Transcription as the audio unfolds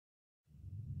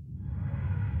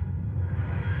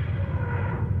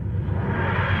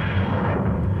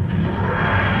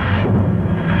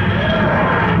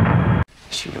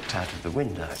the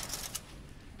window.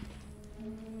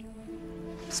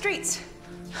 Streets.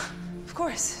 Of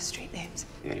course, street names.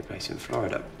 The only place in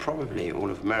Florida, probably all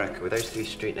of America, with those 3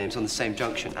 street names on the same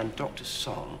junction. And Dr.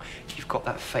 Song, you've got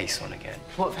that face on again.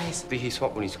 What face? The he's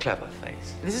hot when he's clever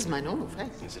face. This is my normal face.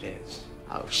 Yes, it is.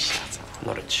 Oh, shut up.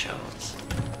 Not a chance.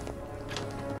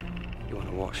 You want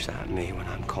to watch that me when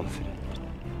I'm confident.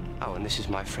 Oh, and this is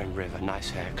my friend River.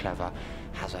 Nice hair, clever,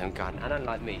 has her own gun. And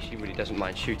unlike me, she really doesn't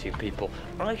mind shooting people.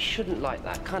 I shouldn't like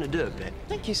that. Kind of do a bit.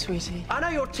 Thank you, sweetie. I know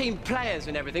you're team players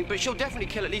and everything, but she'll definitely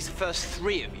kill at least the first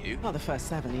 3 of you. Well, the first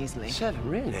 7 easily. 7,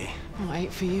 really? Oh,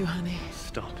 8 for you, honey.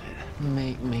 Stop it.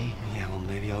 Make me. Yeah, well,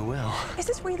 maybe I will. Is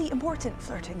this really important,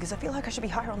 flirting? Because I feel like I should be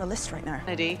higher on the list right now.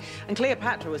 Kennedy, and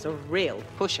Cleopatra was a real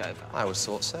pushover. I always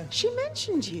thought so. She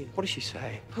mentioned you. What did she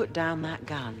say? Put down that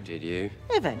gun. Did you?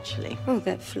 Eventually. Oh,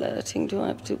 that flirting. Do I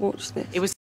have to watch this? It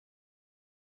was